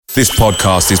This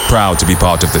podcast is proud to be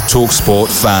part of the TalkSport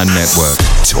Fan Network.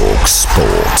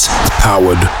 TalkSport.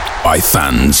 Powered by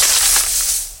fans.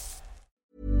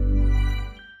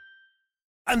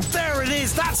 And there it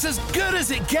is, that's as good as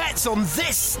it gets on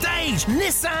this stage.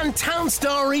 Nissan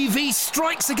Townstar EV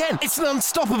strikes again. It's an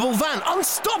unstoppable van,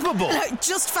 unstoppable.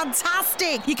 Just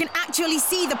fantastic. You can actually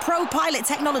see the Pro Pilot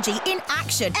technology in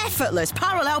action. Effortless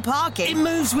parallel parking. It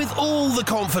moves with all the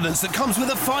confidence that comes with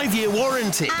a 5-year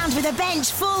warranty. And with a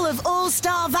bench full of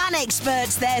all-star van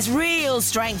experts, there's real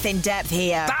strength in depth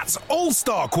here. That's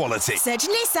all-star quality. Search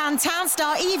Nissan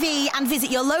Townstar EV and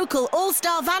visit your local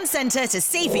all-star van centre to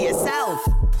see for yourself.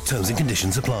 Terms and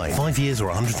conditions apply. 5 years or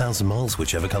 100,000 miles,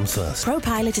 whichever comes first.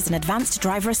 ProPilot is an advanced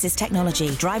driver assist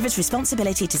technology. Driver's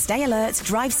responsibility to stay alert,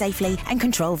 drive safely and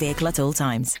control vehicle at all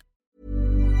times.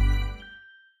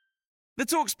 The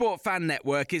TalkSport Fan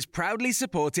Network is proudly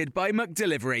supported by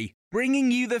McDelivery, bringing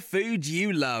you the food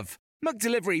you love.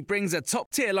 McDelivery brings a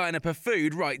top-tier lineup of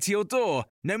food right to your door.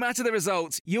 No matter the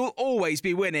result, you'll always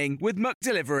be winning with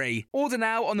McDelivery. Order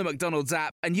now on the McDonald's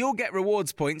app and you'll get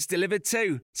rewards points delivered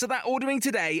too. So that ordering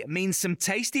today means some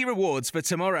tasty rewards for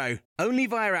tomorrow. Only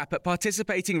via app at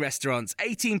participating restaurants.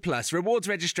 18 plus. Rewards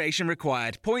registration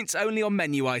required. Points only on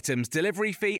menu items.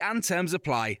 Delivery fee and terms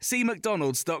apply. See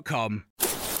mcdonalds.com.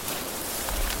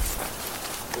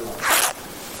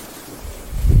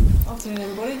 Afternoon,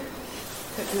 everybody.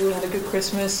 Hope you all had a good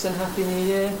Christmas and Happy New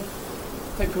Year.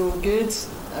 Hope you're all good.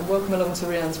 And welcome along to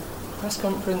Rehanne's press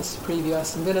conference, preview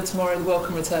Aston Villa tomorrow, the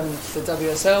welcome return to the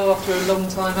WSL after a long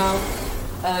time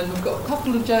out. We've got a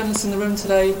couple of journalists in the room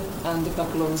today and a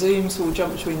couple on Zoom, so we'll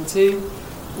jump between the two.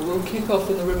 We'll kick off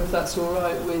in the room, if that's all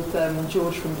right, with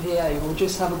George from PA. We'll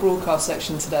just have a broadcast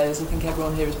section today, as I think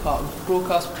everyone here is part of the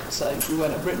broadcast, so we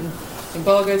won't have written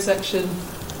embargo section.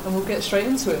 And we'll get straight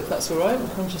into it, if that's all right. I'm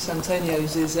conscious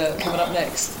Antonio's is coming up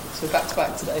next, so back to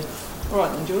back today. All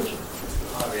right then, George.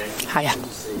 Hi, Rehanne. Hiya. Good to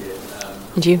see you.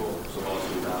 And you? Sort of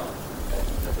asking about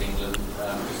England,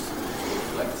 just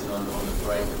reflecting on the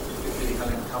break. Did it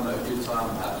kind of come at a good time,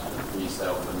 perhaps, for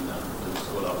yourself and the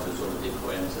squad after sort of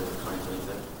difficult end to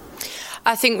 2022?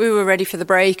 I think we were ready for the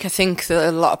break. I think that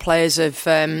a lot of players have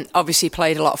obviously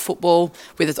played a lot of football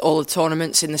with all the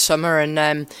tournaments in the summer, and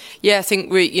I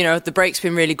think the break's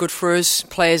been really good for us.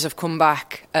 Players have come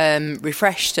back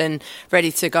refreshed and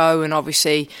ready to go, and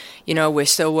obviously, we're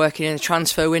still working in the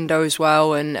transfer window as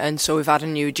well, and so we've had a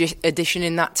new addition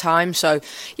in that time. So,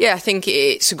 I think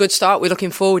it's a good start. We're looking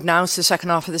forward now to the second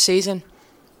half of the season.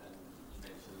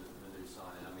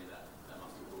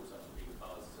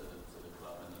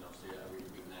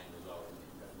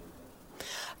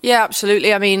 Yeah,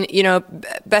 absolutely. I mean,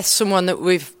 Beth's someone that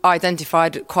we've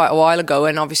identified quite a while ago,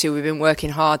 and obviously we've been working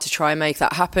hard to try and make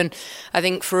that happen. I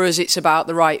think for us it's about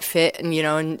the right fit,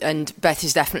 and Beth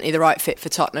is definitely the right fit for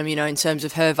Tottenham, in terms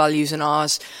of her values and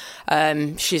ours.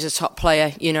 She's a top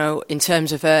player, in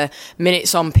terms of her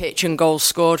minutes on pitch and goals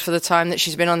scored for the time that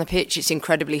she's been on the pitch. It's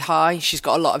incredibly high. She's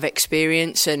got a lot of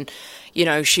experience, and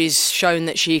she's shown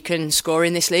that she can score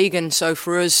in this league, and so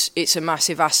for us it's a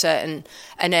massive asset and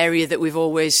an area that we've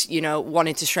always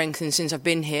wanted to strengthen since I've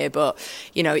been here. But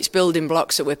it's building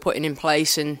blocks that we're putting in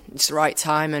place, and it's the right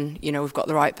time, and we've got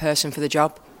the right person for the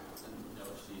job.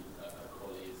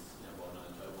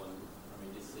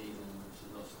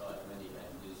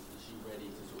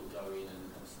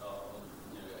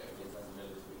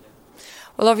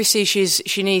 Well, obviously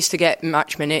she needs to get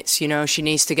match minutes. She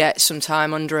needs to get some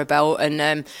time under her belt,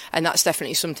 and that's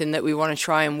definitely something that we want to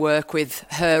try and work with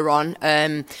her on.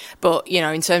 But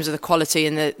in terms of the quality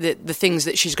and the things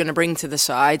that she's going to bring to the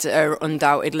side are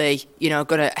undoubtedly going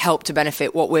to help to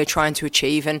benefit what we're trying to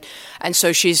achieve, and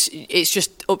so it's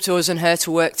just up to us and her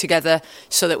to work together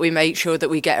so that we make sure that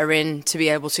we get her in to be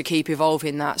able to keep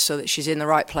evolving that, so that she's in the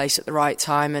right place at the right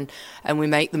time, and we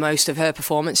make the most of her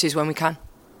performances when we can.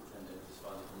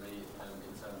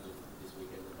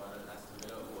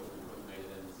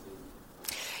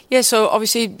 Yeah, so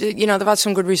obviously, they've had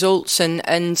some good results,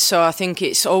 and so I think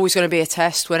it's always going to be a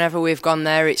test. Whenever we've gone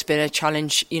there, it's been a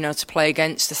challenge, to play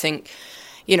against. I think,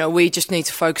 we just need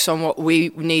to focus on what we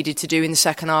needed to do in the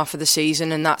second half of the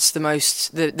season, and that's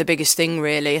the biggest thing,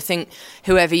 really. I think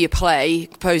whoever you play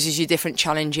poses you different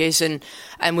challenges, and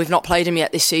we've not played them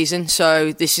yet this season,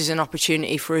 so this is an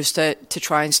opportunity for us to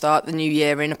try and start the new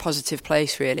year in a positive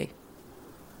place, really.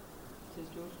 Cheers,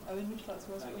 George. Owen, would you like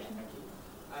to ask a question?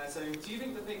 So, do you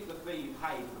think the fee you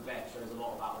paid for Beth shows a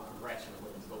lot about the progression of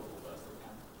women's football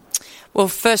first? Well,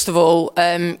 first of all,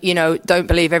 don't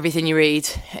believe everything you read.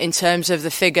 In terms of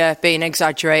the figure being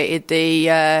exaggerated,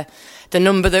 the the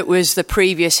number that was the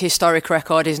previous historic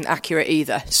record isn't accurate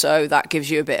either. So that gives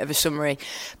you a bit of a summary.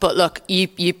 But look,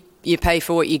 you pay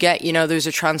for what you get. You know, there was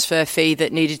a transfer fee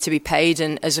that needed to be paid,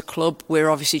 and as a club, we're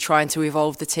obviously trying to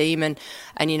evolve the team, and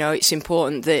you know, it's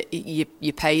important that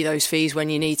you pay those fees when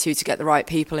you need to get the right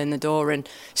people in the door. And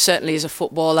certainly as a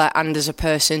footballer and as a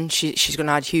person, she's going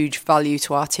to add huge value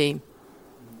to our team.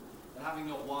 And having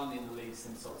not won in the league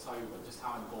since October, just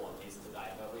how important is today,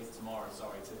 or at least tomorrow,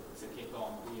 to kick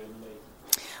on with you in the league?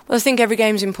 Well, I think every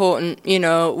game's important. You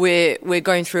know, we're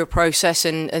going through a process,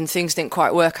 and things didn't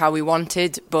quite work how we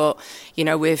wanted. But you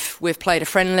know, we've played a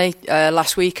friendly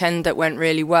last weekend that went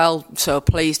really well. So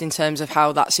pleased in terms of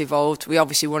how that's evolved. We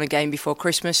obviously won a game before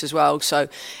Christmas as well. So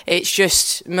it's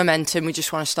just momentum. We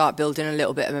just want to start building a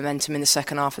little bit of momentum in the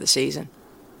second half of the season.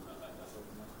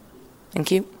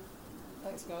 Thank you.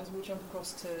 Thanks, guys. We'll jump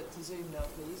across to Zoom now,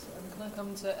 please. And can I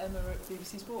come to Emma at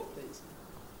BBC Sport, please?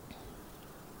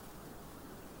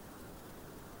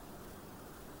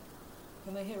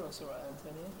 Can they hear us all right,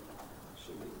 Antonio?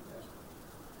 Should we?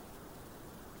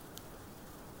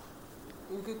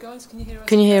 All good, guys? Can you hear us?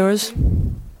 Can you hear us?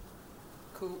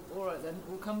 Cool. All right then.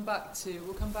 We'll come back to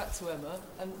Emma.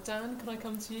 And Dan, can I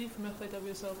come to you from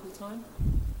FAWSL full time?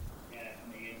 Yeah,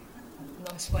 coming in.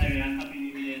 Nice one. Rehanne, Happy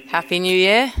New Year. Happy New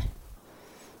Year.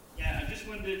 Yeah, I just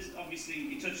wondered, obviously,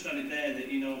 you touched on it there, that,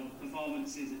 you know,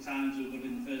 performances at times were good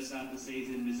in the first half of the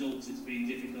season, results it's been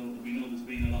difficult, we know there's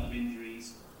been a lot of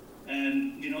injuries.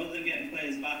 You know, other than getting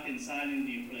players back and signing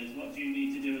new players, what do you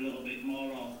need to do a little bit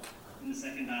more of in the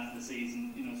second half of the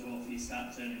season, you know, to hopefully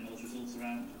start turning those results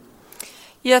around?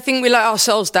 Yeah, I think we let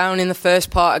ourselves down in the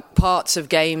first parts of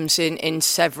games in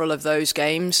several of those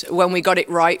games. When we got it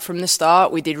right from the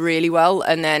start, we did really well.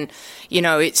 And then, you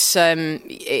know, we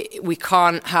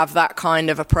can't have that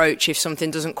kind of approach if something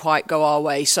doesn't quite go our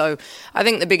way. So I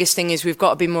think the biggest thing is we've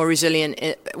got to be more resilient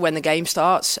when the game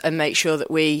starts and make sure that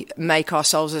we make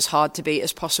ourselves as hard to beat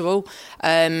as possible.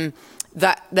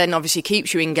 That then obviously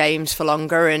keeps you in games for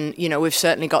longer, and you know, we've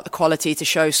certainly got the quality to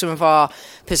show. Some of our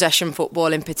possession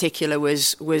football in particular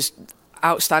was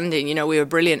outstanding. You know, we were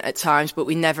brilliant at times, but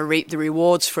we never reaped the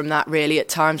rewards from that really at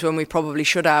times when we probably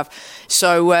should have.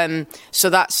 So so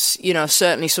that's, you know,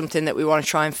 certainly something that we want to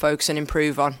try and focus and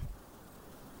improve on.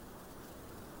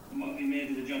 And what have you made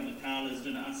of the job that Carla's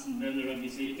done at Aston Villa?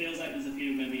 Obviously, it feels like there's a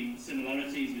few maybe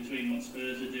similarities between what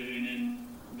Spurs are doing and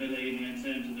Villa, you know, in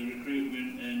terms of the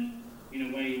recruitment and, you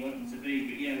know, where you want them to be.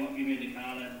 But yeah, what have you made of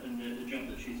Carla and the job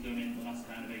that she's done in the last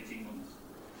kind of 18 months?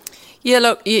 Yeah,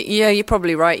 look, yeah, you're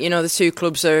probably right. You know, the two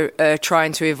clubs are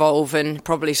trying to evolve and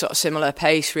probably sort of similar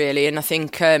pace, really. And I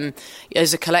think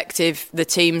as a collective, the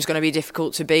team's going to be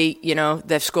difficult to beat. You know,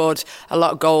 they've scored a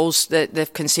lot of goals.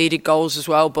 They've conceded goals as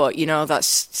well. But you know, that's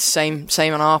same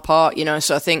on our part. You know,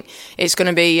 so I think it's going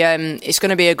to be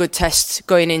a good test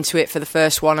going into it for the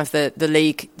first one of the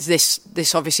league.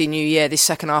 This obviously new year, this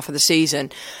second half of the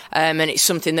season, and it's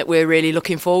something that we're really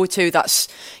looking forward to. That's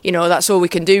all we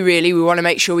can do really. We want to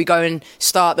make sure we go and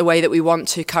start the way that we want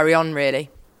to carry on, really.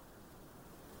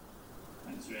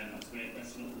 Thanks, Rehanne. That's great.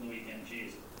 Best of luck for the weekend.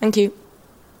 Cheers. Thank you.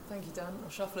 Thank you, Dan. I'll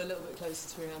shuffle a little bit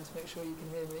closer to Rehanne to make sure you can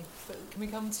hear me. But can we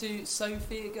come to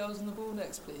Sophie at Girls on the Ball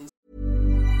next, please?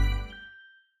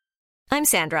 I'm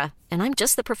Sandra, and I'm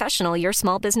just the professional your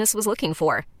small business was looking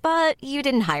for. But you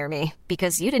didn't hire me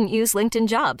because you didn't use LinkedIn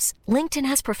Jobs. LinkedIn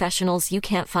has professionals you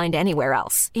can't find anywhere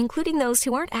else, including those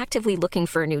who aren't actively looking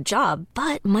for a new job,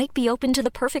 but might be open to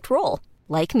the perfect role,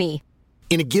 like me.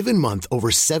 In a given month, over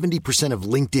 70% of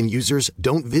LinkedIn users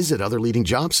don't visit other leading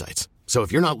job sites. So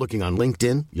if you're not looking on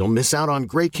LinkedIn, you'll miss out on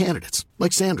great candidates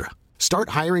like Sandra.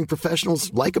 Start hiring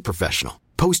professionals like a professional.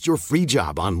 Post your free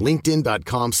job on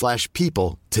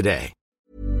linkedin.com/people today.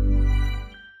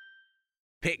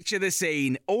 Picture the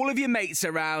scene. All of your mates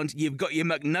around, you've got your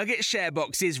McNugget share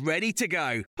boxes ready to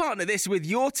go. Partner this with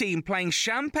your team playing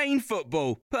champagne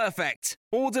football. Perfect.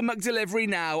 Order McDelivery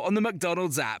now on the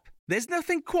McDonald's app. There's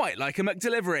nothing quite like a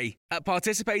McDelivery. At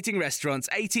participating restaurants,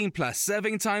 18 plus,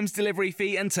 serving times, delivery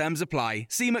fee and terms apply.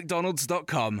 See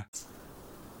mcdonalds.com. If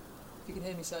you can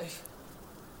hear me, Soph.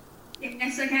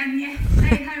 Yes, I can, yeah.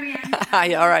 Hey, hi, Rehanne.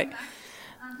 Hi, all right.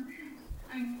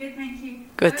 I'm good, thank you.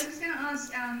 Good. I was just going to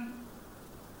ask,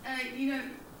 you know,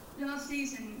 last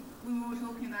season we were all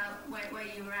talking about where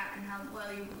you were at and how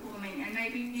well you were performing, and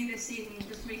maybe this season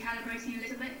just recalibrating a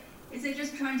little bit. Is it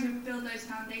just trying to build those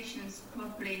foundations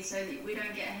properly so that we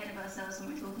don't get ahead of ourselves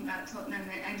when we're talking about Tottenham,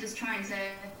 and just trying to,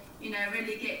 you know,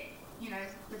 really get, you know,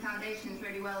 the foundations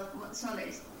really well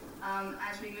solid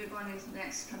as we move on into the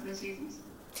next couple of seasons?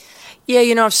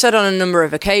 Yeah, I've said on a number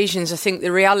of occasions, I think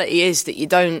the reality is that you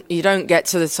don't get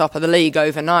to the top of the league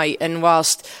overnight. And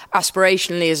whilst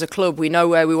aspirationally as a club we know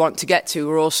where we want to get to,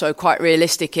 we're also quite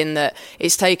realistic in that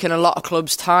it's taken a lot of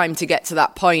clubs time to get to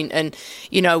that point. And,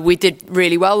 we did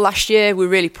really well last year. We're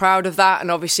really proud of that.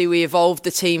 And obviously we evolved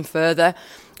the team further.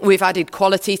 We've added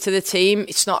quality to the team.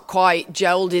 It's not quite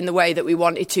gelled in the way that we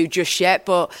wanted to just yet,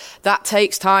 but that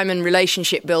takes time and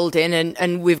relationship building,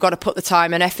 and we've got to put the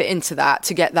time and effort into that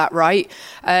to get that right.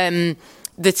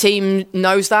 The team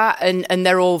knows that, and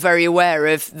they're all very aware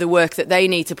of the work that they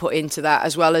need to put into that,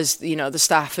 as well as the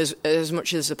staff as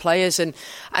much as the players. And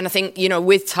I think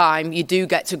with time you do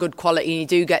get to good quality and you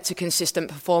do get to consistent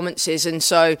performances, and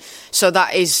so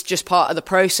that is just part of the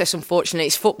process. Unfortunately,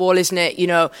 it's football, isn't it?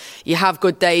 You have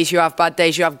good days, you have bad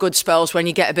days, you have good spells when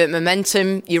you get a bit of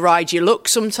momentum. You ride your luck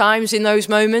sometimes in those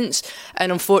moments,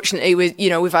 and unfortunately,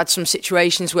 we've had some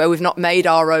situations where we've not made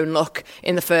our own luck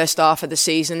in the first half of the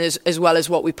season, as well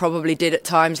as what we probably did at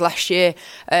times last year.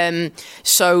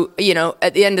 So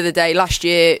at the end of the day, last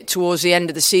year, towards the end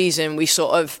of the season, we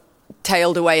sort of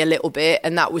tailed away a little bit,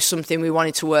 and that was something we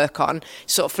wanted to work on.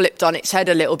 Sort of flipped on its head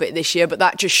a little bit this year, but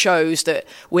that just shows that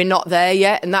we're not there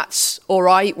yet, and that's all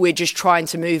right. We're just trying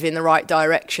to move in the right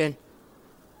direction.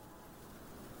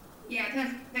 Yeah,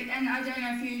 perfect. And I don't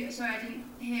know if I didn't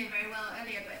hear very well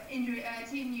earlier, but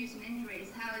team news and injuries,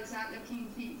 how is that looking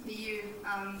for you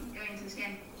going into this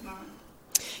game tomorrow?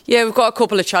 Yeah, we've got a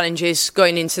couple of challenges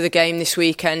going into the game this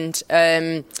weekend.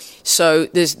 So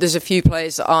there's a few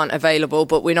players that aren't available,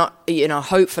 but we're not,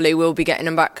 hopefully we'll be getting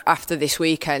them back after this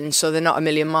weekend, so they're not a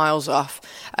million miles off.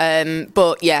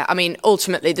 But yeah,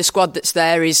 ultimately the squad that's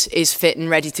there is fit and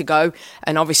ready to go,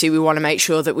 and obviously we want to make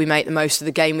sure that we make the most of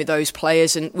the game with those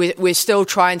players, and we're still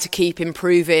trying to keep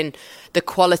improving the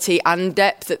quality and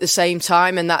depth at the same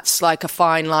time, and that's like a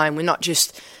fine line. We're not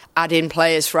just adding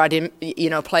players for adding,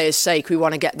 players' sake. We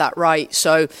want to get that right.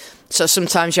 So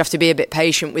sometimes you have to be a bit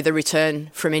patient with a return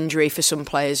from injury for some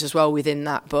players as well within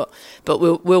that. But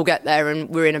we'll get there, and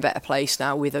we're in a better place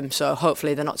now with them. So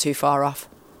hopefully they're not too far off.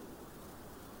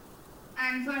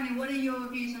 And finally, what are your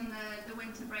views on the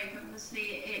winter break?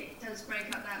 Obviously, it does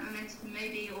break up that momentum,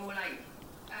 maybe, or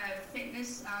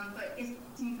fitness. But if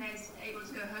team players able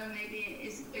to go home, maybe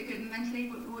is it good mentally.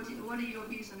 What are your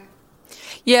views on it?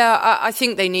 Yeah, I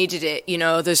think they needed it.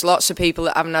 There's lots of people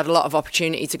that haven't had a lot of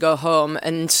opportunity to go home.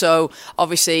 And so,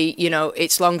 obviously,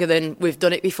 it's longer than we've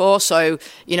done it before. So,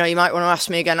 you might want to ask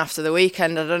me again after the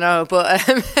weekend. I don't know,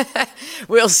 but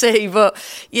we'll see. But,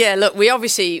 yeah, look,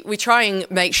 we try and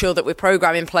make sure that we're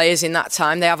programming players in that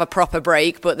time. They have a proper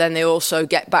break, but then they also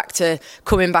get back to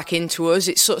coming back into us.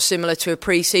 It's sort of similar to a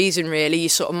pre-season, really. You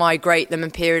sort of migrate them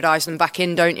and periodise them back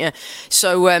in, don't you?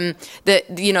 So,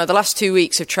 the last 2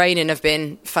 weeks of training have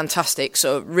been fantastic,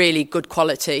 so really good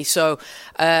quality. So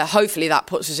hopefully that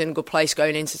puts us in a good place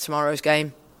going into tomorrow's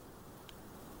game.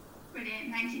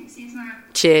 Brilliant, thank you. See you tomorrow.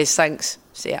 Cheers, thanks.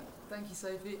 See ya. Thank you,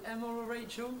 Sophie. Emma or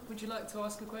Rachel, would you like to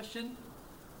ask a question?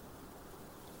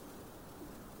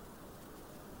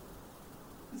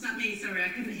 Was that me? Sorry, I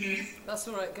couldn't hear. That's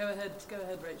all right. Go ahead,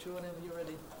 Rachel, whenever you're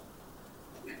ready.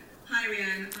 Hi,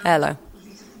 Rehanne. Hello.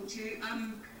 Lovely to talk to you.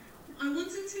 I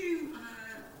wanted to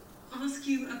ask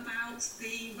you about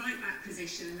the right-back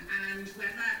position and whether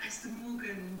Aston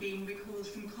Morgan being recalled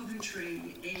from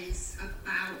Coventry is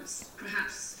about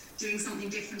perhaps doing something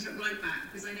different at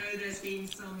right-back, because I know there's been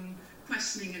some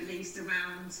questioning at least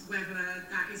around whether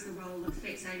that is the role that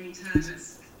fits Amy Turner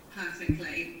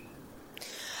perfectly.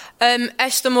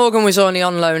 Aston Morgan was only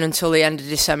on loan until the end of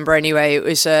December anyway. It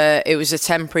was a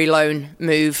temporary loan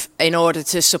move in order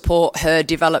to support her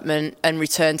development and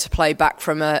return to play back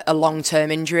from a long-term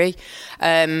injury.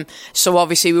 So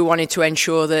obviously we wanted to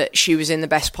ensure that she was in the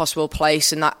best possible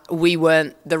place, and that we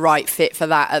weren't the right fit for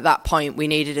that at that point. We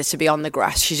needed her to be on the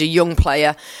grass. She's a young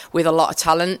player with a lot of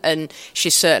talent, and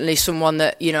she's certainly someone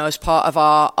that, as part of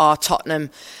our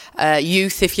Tottenham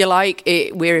youth, if you like,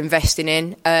 we're investing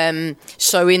in.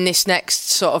 So in this next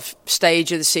sort of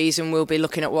stage of the season, we'll be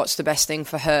looking at what's the best thing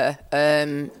for her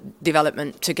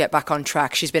development to get back on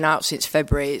track. She's been out since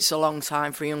February. It's a long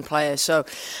time for a young player. So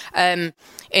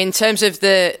in terms of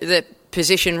the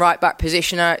position, right back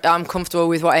position, I'm comfortable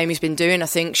with what Amy's been doing. I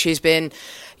think she's been,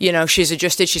 she's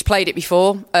adjusted. She's played it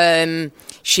before.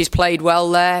 She's played well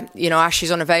there. Ash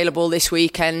is unavailable this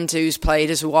weekend, who's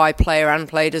played as a wide player and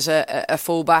played as a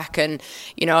full-back. And,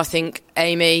 I think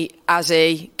Amy,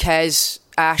 Azzy, Kez,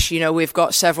 Ash, we've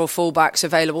got several full-backs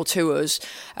available to us.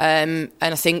 And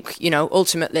I think,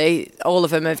 ultimately, all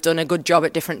of them have done a good job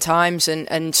at different times.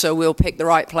 And so we'll pick the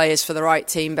right players for the right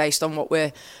team based on what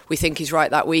we think is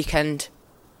right that weekend.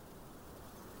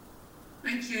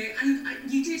 Thank you. And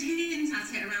you did hint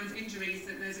at it around injuries,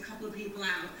 that there's a couple of people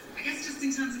out. I guess just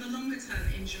in terms of a longer-term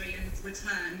injury and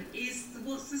return,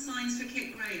 what's the signs for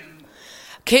Kit Graham?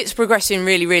 Kit's progressing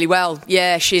really, really well.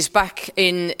 Yeah, she's back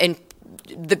in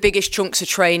the biggest chunks of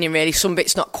training, really. Some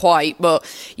bits not quite, but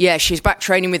yeah, she's back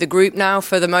training with the group now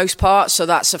for the most part, so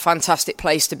that's a fantastic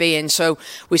place to be in. So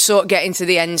we're sort of getting to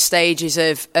the end stages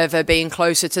of her being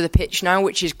closer to the pitch now,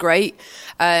 which is great.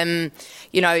 In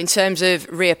terms of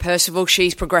Rhea Percival,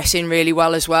 she's progressing really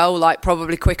well as well, like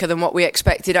probably quicker than what we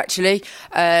expected, actually.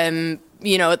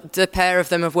 The pair of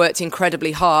them have worked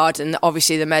incredibly hard, and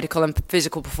obviously the medical and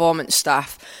physical performance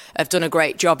staff have done a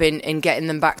great job in getting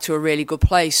them back to a really good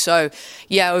place. So,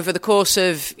 yeah, over the course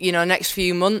of, next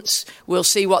few months, we'll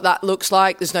see what that looks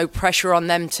like. There's no pressure on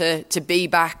them to be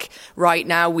back right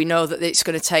now. We know that it's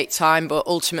going to take time, but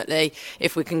ultimately,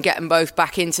 if we can get them both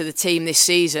back into the team this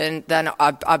season, then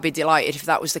I'd be delighted if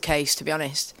that was the case, to be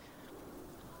honest.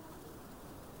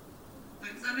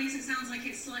 That makes it sound like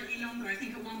it's slightly longer. I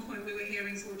think at one point we were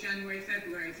hearing sort of January,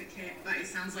 February for Kit, but it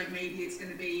sounds like maybe it's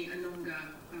going to be a longer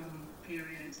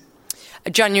period.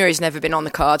 January's never been on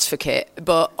the cards for Kit,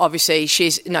 but obviously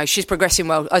she's progressing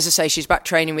well. As I say, she's back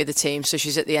training with the team, so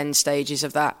she's at the end stages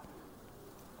of that.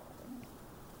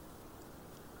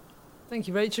 Thank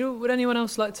you, Rachel. Would anyone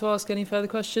else like to ask any further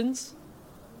questions?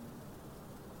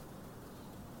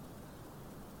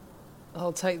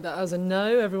 I'll take that as a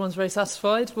no. Everyone's very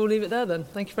satisfied. We'll leave it there then.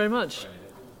 Thank you very much.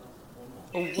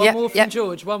 One more from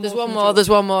George. There's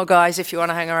one more, guys, if you want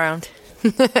to hang around.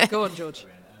 Go on, George.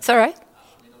 It's all right.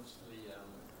 Obviously,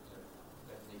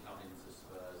 Bethany coming to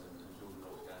Spurs and Jordan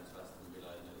Knox going to Aston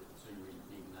Villa, two really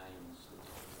big names.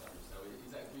 So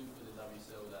is that good for the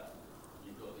WSL that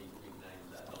you've got these big names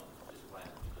that are not just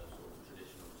playing sort of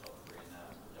traditional top three and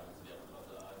now going to the other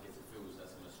clubs? I guess it feels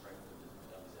that's going to strengthen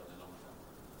the WSL in the long term.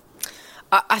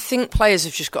 I think players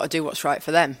have just got to do what's right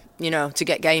for them, to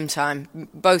get game time.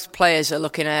 Both players are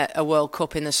looking at a World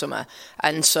Cup in the summer.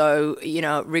 And so,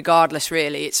 regardless,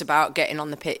 really, it's about getting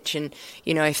on the pitch. And,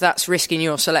 if that's risking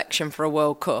your selection for a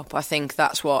World Cup, I think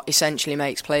that's what essentially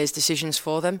makes players' decisions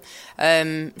for them.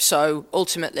 So,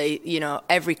 ultimately,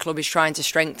 every club is trying to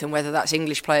strengthen, whether that's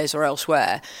English players or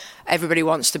elsewhere. Everybody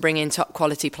wants to bring in top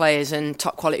quality players, and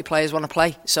top quality players want to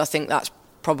play. So I think that's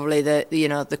probably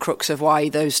the crux of why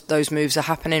those moves are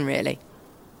happening, really.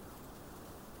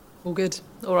 All good.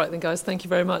 All right then, guys. Thank you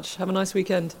very much. Have a nice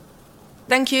weekend.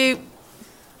 Thank you.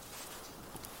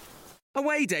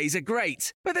 Away days are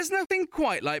great, but there's nothing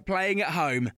quite like playing at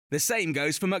home. The same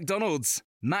goes for McDonald's.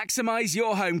 Maximise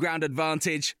your home ground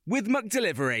advantage with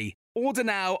McDelivery. Order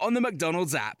now on the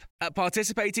McDonald's app. At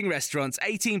participating restaurants,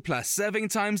 18 plus, serving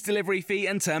times, delivery fee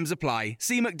and terms apply.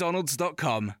 See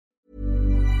mcdonalds.com.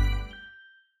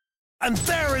 And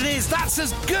there it is, that's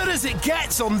as good as it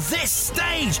gets on this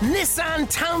stage.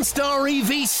 Nissan Townstar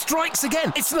EV strikes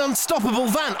again. It's an unstoppable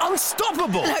van,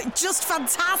 unstoppable. Look, just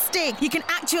fantastic. You can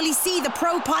actually see the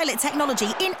Pro Pilot technology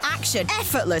in action.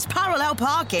 Effortless parallel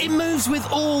parking. It moves with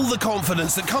all the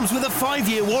confidence that comes with a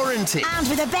 5-year warranty. And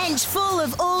with a bench full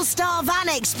of all-star van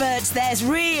experts, there's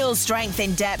real strength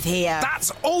in depth here.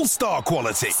 That's all-star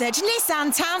quality. Search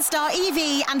Nissan Townstar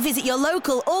EV and visit your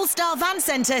local all-star van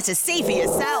centre to see for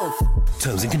yourself.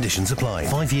 Terms and conditions apply.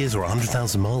 5 years or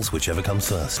 100,000 miles, whichever comes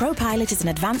first. Pro Pilot is an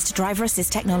advanced driver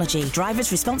assist technology.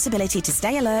 Driver's responsibility to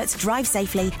stay alert, drive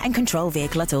safely and control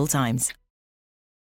vehicle at all times.